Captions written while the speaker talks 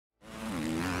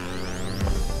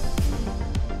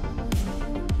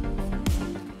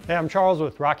Hey, I'm Charles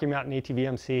with Rocky Mountain ATV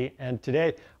MC, and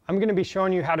today I'm going to be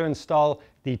showing you how to install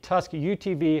the Tusk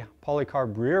UTV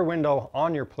Polycarb Rear Window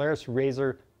on your Polaris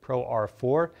RZR Pro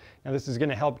R4. Now this is going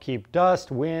to help keep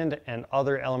dust, wind, and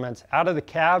other elements out of the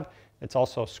cab. It's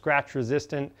also scratch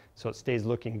resistant, so it stays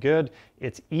looking good.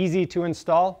 It's easy to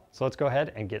install, so let's go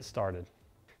ahead and get started.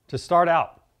 To start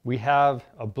out, we have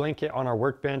a blanket on our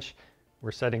workbench.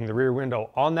 We're setting the rear window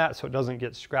on that so it doesn't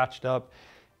get scratched up.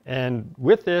 And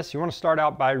with this, you want to start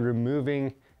out by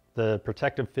removing the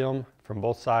protective film from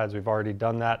both sides. We've already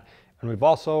done that. And we've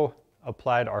also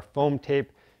applied our foam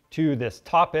tape to this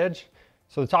top edge.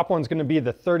 So the top one's going to be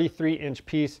the 33-inch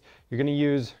piece. You're going to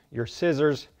use your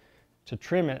scissors to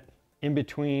trim it in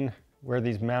between where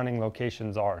these mounting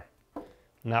locations are.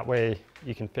 And that way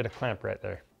you can fit a clamp right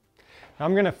there. Now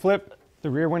I'm going to flip the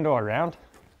rear window around.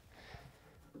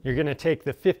 You're going to take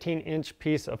the 15-inch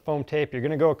piece of foam tape, you're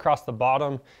going to go across the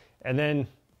bottom, and then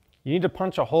you need to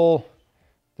punch a hole.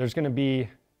 There's going to be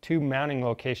two mounting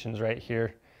locations right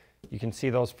here. You can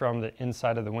see those from the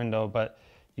inside of the window, but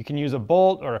you can use a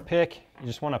bolt or a pick. You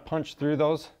just want to punch through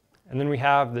those. And then we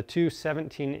have the two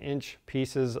 17-inch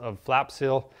pieces of flap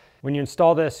seal. When you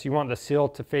install this, you want the seal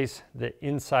to face the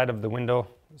inside of the window.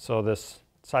 So this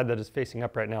side that is facing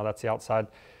up right now, that's the outside.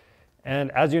 And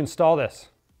as you install this,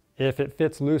 if it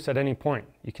fits loose at any point,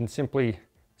 you can simply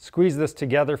squeeze this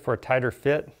together for a tighter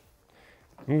fit.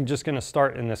 I'm just going to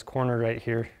start in this corner right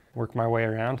here, work my way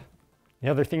around. The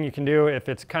other thing you can do, if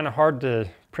it's kind of hard to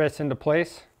press into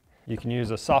place, you can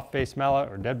use a soft face mallet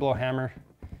or dead blow hammer,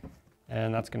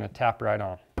 and that's going to tap right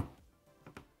on.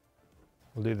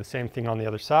 We'll do the same thing on the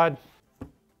other side.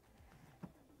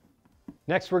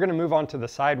 Next, we're going to move on to the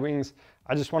side wings.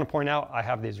 I just want to point out I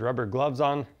have these rubber gloves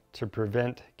on to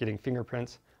prevent getting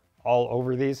fingerprints all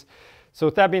over these. So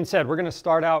with that being said, we're going to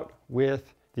start out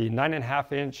with the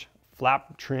 9.5-inch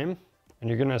flap trim, and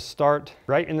you're going to start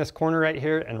right in this corner right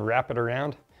here and wrap it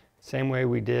around, same way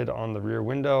we did on the rear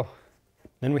window.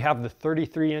 Then we have the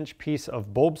 33-inch piece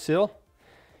of bulb seal,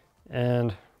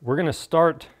 and we're going to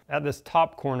start at this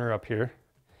top corner up here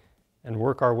and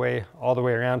work our way all the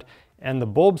way around. And the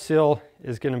bulb seal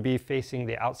is going to be facing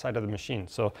the outside of the machine,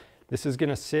 so this is going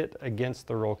to sit against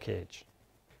the roll cage.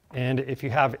 And if you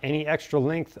have any extra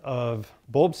length of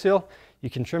bulb seal, you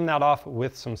can trim that off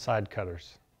with some side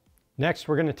cutters. Next,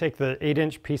 we're going to take the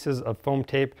 8-inch pieces of foam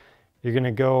tape. You're going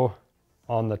to go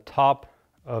on the top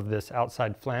of this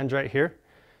outside flange right here.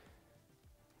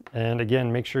 And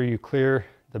again, make sure you clear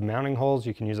the mounting holes.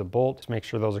 You can use a bolt to make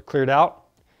sure those are cleared out.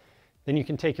 Then you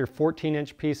can take your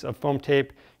 14-inch piece of foam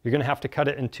tape. You're going to have to cut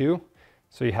it in two.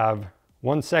 So you have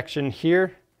one section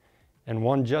here and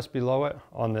one just below it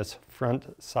on this front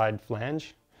side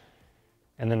flange.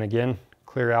 And then again,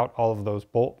 clear out all of those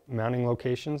bolt mounting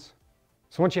locations.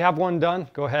 So once you have one done,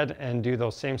 go ahead and do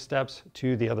those same steps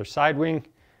to the other side wing.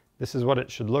 This is what it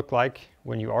should look like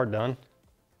when you are done.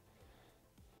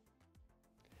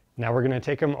 Now we're going to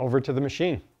take them over to the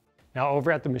machine. Now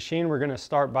over at the machine, we're going to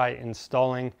start by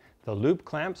installing the loop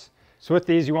clamps. So with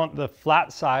these, you want the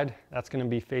flat side, that's going to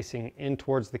be facing in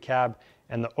towards the cab,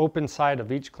 and the open side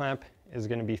of each clamp is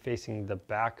going to be facing the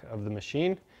back of the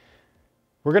machine.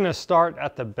 We're going to start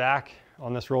at the back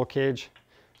on this roll cage.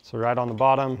 So right on the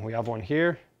bottom, we have one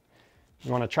here.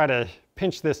 You want to try to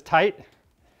pinch this tight.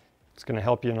 It's going to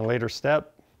help you in a later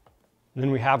step. And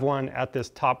then we have one at this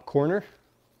top corner.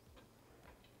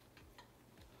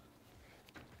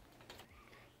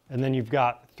 And then you've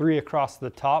got 3 across the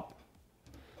top.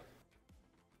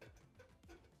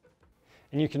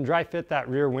 And you can dry fit that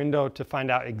rear window to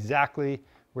find out exactly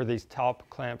where these top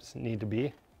clamps need to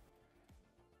be.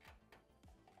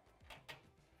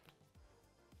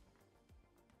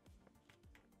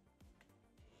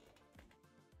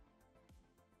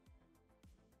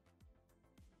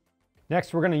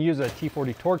 Next, we're going to use a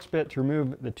T40 Torx bit to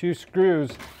remove the 2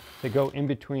 screws that go in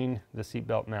between the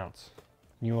seatbelt mounts.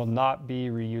 You will not be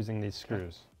reusing these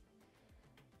screws.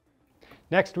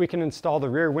 Next, we can install the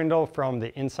rear window from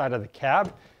the inside of the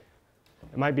cab.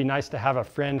 It might be nice to have a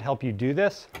friend help you do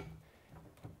this.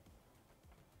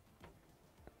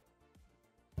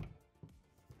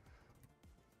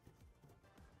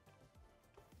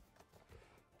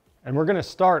 And we're going to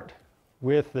start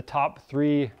with the top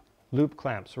 3 loop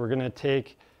clamps. We're going to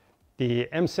take the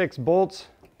M6 bolts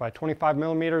by 25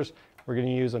 millimeters. We're going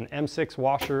to use an M6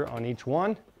 washer on each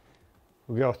one.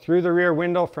 We'll go through the rear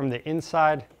window from the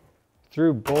inside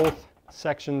through both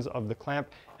sections of the clamp,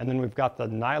 and then we've got the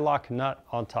nylock nut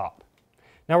on top.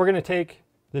 Now we're going to take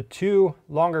the 2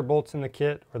 longer bolts in the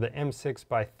kit, or the M6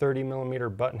 by 30 millimeter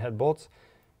button head bolts,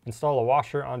 install a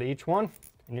washer onto each one,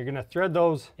 and you're going to thread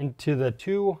those into the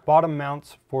 2 bottom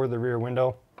mounts for the rear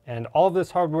window. And all of this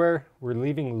hardware we're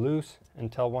leaving loose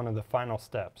until one of the final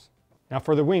steps. Now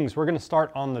for the wings, we're going to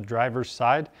start on the driver's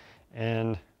side,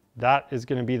 and that is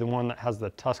going to be the one that has the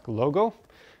Tusk logo.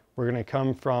 We're going to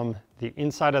come from the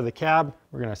inside of the cab.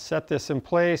 We're going to set this in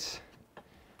place,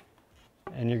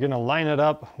 and you're going to line it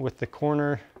up with the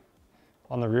corner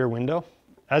on the rear window.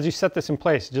 As you set this in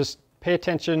place, just pay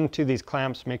attention to these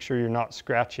clamps. Make sure you're not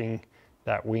scratching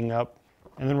that wing up.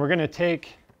 And then we're going to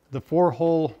take the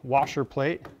 4-hole washer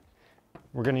plate.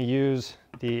 We're going to use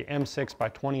the M6 by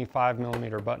 25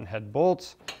 millimeter button head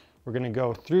bolts. We're going to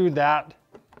go through that,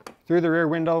 through the rear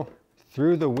window,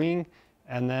 through the wing,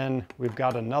 and then we've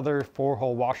got another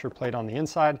 4-hole washer plate on the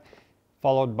inside,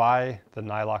 followed by the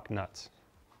nylock nuts.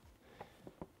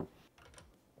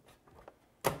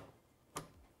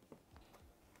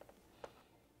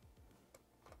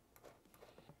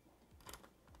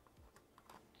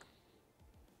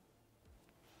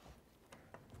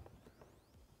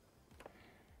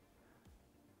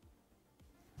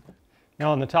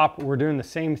 Now on the top, we're doing the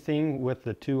same thing with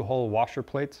the 2-hole washer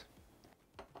plates.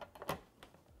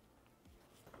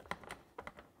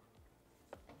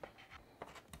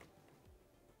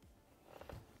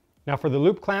 Now for the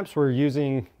loop clamps, we're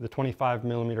using the 25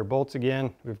 millimeter bolts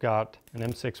again. We've got an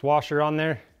M6 washer on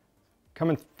there.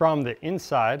 Coming from the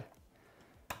inside,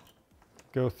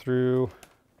 go through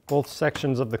both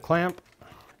sections of the clamp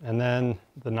and then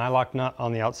the nylock nut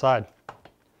on the outside.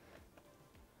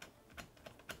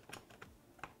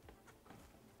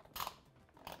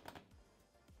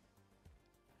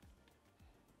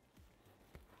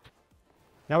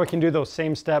 Now we can do those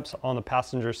same steps on the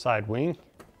passenger side wing.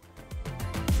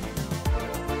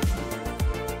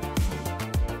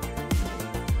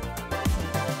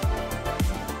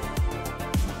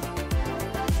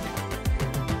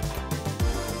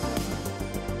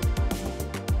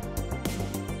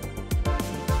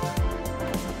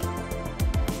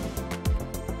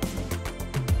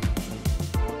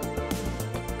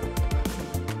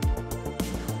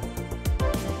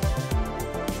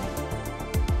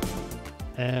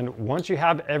 And once you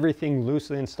have everything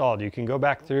loosely installed, you can go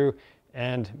back through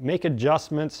and make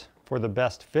adjustments for the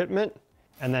best fitment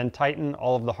and then tighten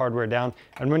all of the hardware down.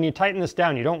 And when you tighten this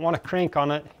down, you don't want to crank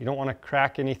on it. You don't want to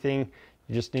crack anything.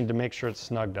 You just need to make sure it's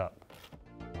snugged up.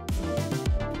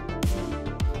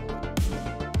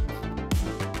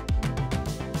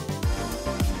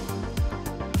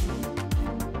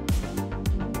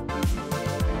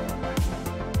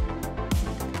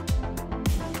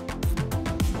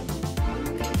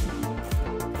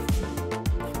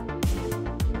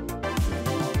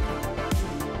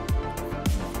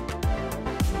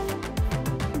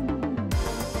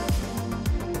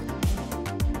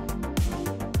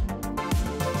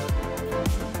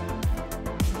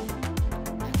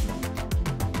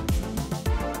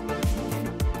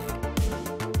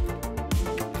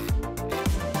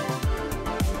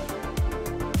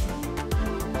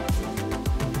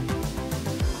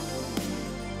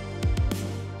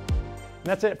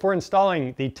 That's it for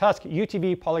installing the Tusk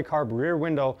UTV Polycarb Rear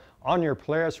Window on your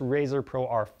Polaris RZR Pro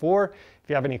R4. If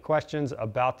you have any questions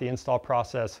about the install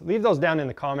process, leave those down in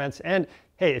the comments. And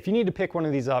hey, if you need to pick one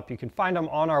of these up, you can find them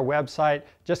on our website.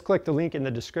 Just click the link in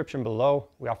the description below.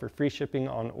 We offer free shipping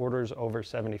on orders over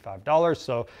 $75,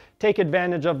 so take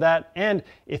advantage of that. And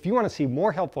if you want to see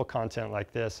more helpful content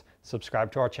like this,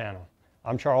 subscribe to our channel.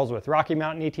 I'm Charles with Rocky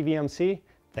Mountain ATV MC.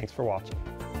 Thanks for watching.